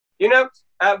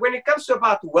When it comes to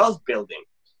about wealth building,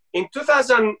 in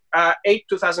 2008,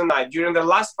 2009, during the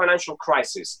last financial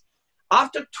crisis,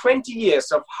 after 20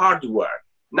 years of hard work,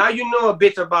 now you know a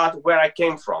bit about where I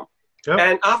came from. Yep.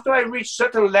 And after I reached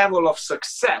certain level of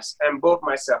success and bought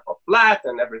myself a flat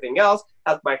and everything else,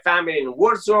 helped my family in a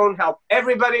war zone, helped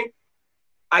everybody,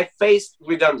 I faced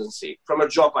redundancy from a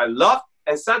job I loved,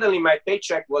 and suddenly my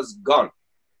paycheck was gone.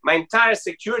 My entire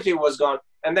security was gone.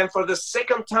 And then for the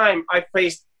second time, I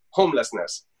faced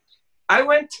homelessness. I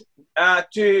went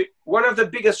to one of the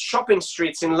biggest shopping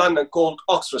streets in London called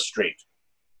Oxford Street.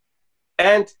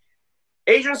 And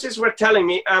agencies were telling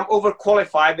me I'm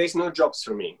overqualified, there's no jobs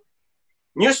for me.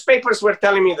 Newspapers were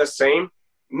telling me the same.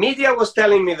 Media was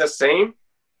telling me the same.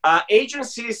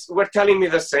 Agencies were telling me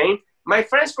the same. My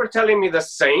friends were telling me the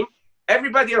same.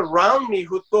 Everybody around me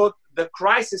who thought the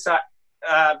crisis are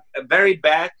very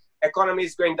bad, economy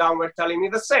is going down, were telling me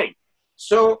the same.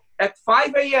 So at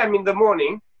 5 a.m. in the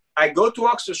morning, I go to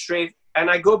Oxford Street and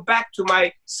I go back to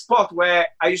my spot where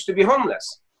I used to be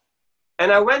homeless.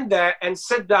 And I went there and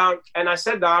sat down, I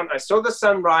saw the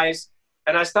sunrise,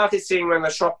 and I started seeing when the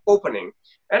shop opening.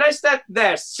 And I sat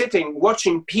there sitting,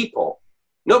 watching people.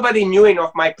 Nobody knew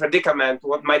of my predicament,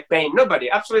 what my pain, nobody,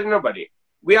 absolutely nobody.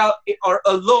 We are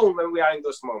alone when we are in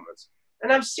those moments.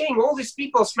 And I'm seeing all these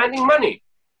people spending money.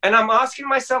 And I'm asking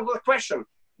myself the question,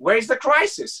 where is the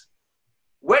crisis?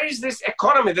 Where is this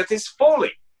economy that is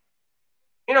falling?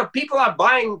 People are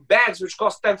buying bags which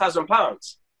cost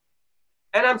 £10,000.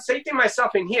 And I'm saying to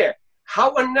myself in here,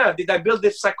 how on earth did I build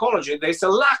this psychology? There's a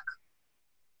lack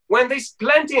when there's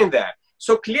plenty in there.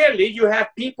 So clearly you have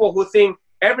people who think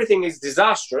everything is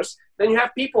disastrous. Then you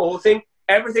have people who think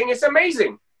everything is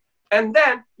amazing. And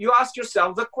then you ask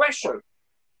yourself the question,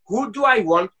 who do I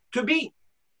want to be?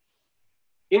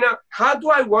 How do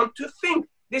I want to think?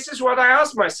 This is what I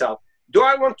ask myself. Do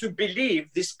I want to believe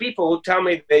these people who tell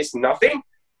me there's nothing?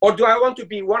 Or do I want to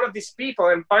be one of these people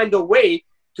and find a way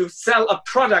to sell a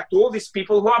product to all these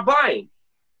people who are buying?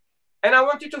 And I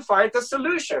wanted to find a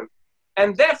solution.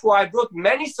 And therefore, I brought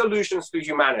many solutions to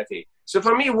humanity. So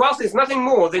for me, wealth is nothing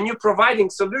more than you providing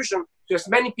solution to as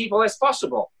many people as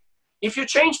possible. If you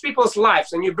change people's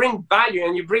lives and you bring value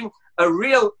and you bring a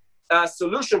real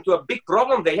solution to a big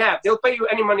problem they have, they'll pay you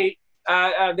any money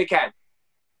they can.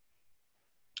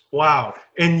 Wow.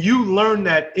 And you learned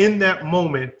that in that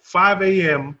moment, 5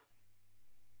 a.m.,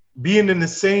 being in the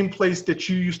same place that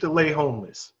you used to lay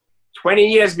homeless. 20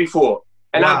 years before.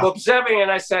 And wow. I'm observing and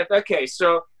I said, okay,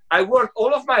 so I worked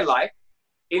all of my life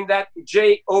in that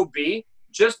job,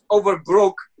 just over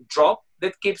broke job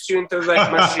that keeps you into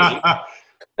that machine.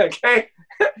 Okay.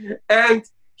 And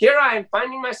here I am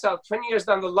finding myself 20 years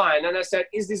down the line. And I said,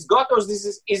 is this God or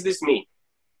is this me?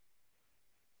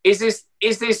 Is this,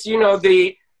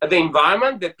 the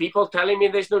environment that people telling me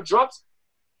there's no jobs?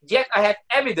 Yet I have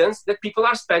evidence that people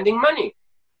are spending money.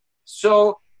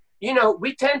 So,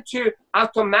 we tend to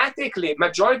automatically,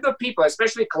 majority of people,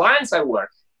 especially clients I work,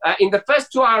 in the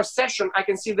first 2-hour session, I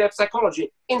can see their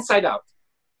psychology inside out.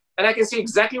 And I can see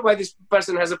exactly why this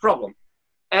person has a problem.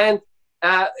 And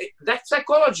that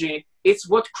psychology, it's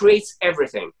what creates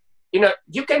everything.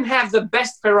 You can have the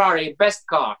best Ferrari, best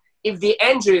car. If the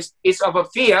engine is of a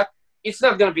Fiat, it's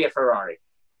not going to be a Ferrari.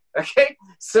 Okay?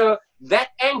 So that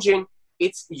engine,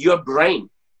 it's your brain.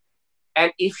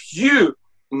 And if you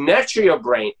nurture your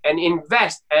brain and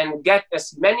invest and get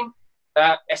as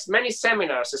many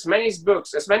seminars, as many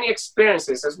books, as many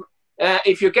experiences,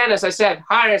 if you can, as I said,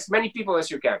 hire as many people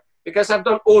as you can, because I've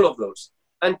done all of those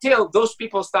until those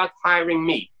people start hiring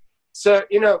me. So,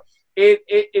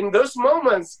 in those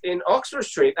moments in Oxford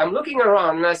Street, I'm looking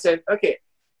around and I said, okay,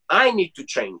 I need to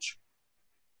change.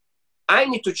 I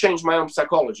need to change my own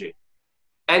psychology.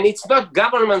 And it's not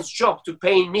government's job to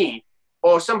pay me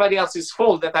or somebody else's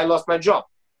fault that I lost my job.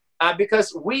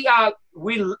 Because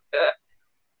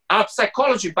our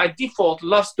psychology by default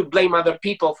loves to blame other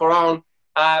people for our own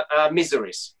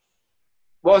miseries.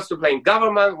 Wants to blame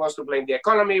government, wants to blame the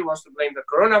economy, wants to blame the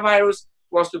coronavirus,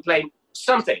 wants to blame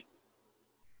something.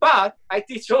 But I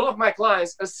teach all of my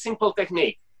clients a simple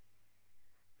technique.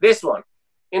 This one,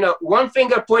 one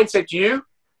finger points at you,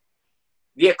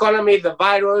 the economy, the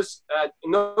virus,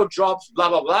 no jobs, blah,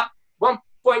 blah, blah. One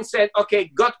point said, okay,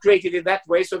 God created it that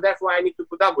way, so that's why I need to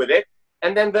put up with it.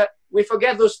 And then we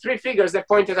forget those 3 fingers that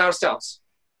point at ourselves.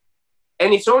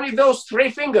 And it's only those 3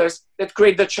 fingers that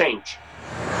create the change.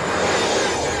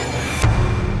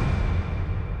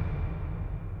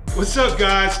 What's up,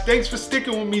 guys? Thanks for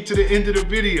sticking with me to the end of the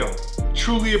video.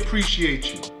 Truly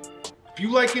appreciate you. If you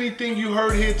like anything you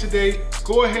heard here today,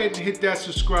 go ahead and hit that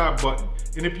subscribe button.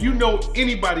 And if you know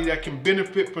anybody that can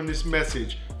benefit from this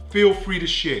message, feel free to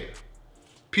share.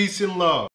 Peace and love.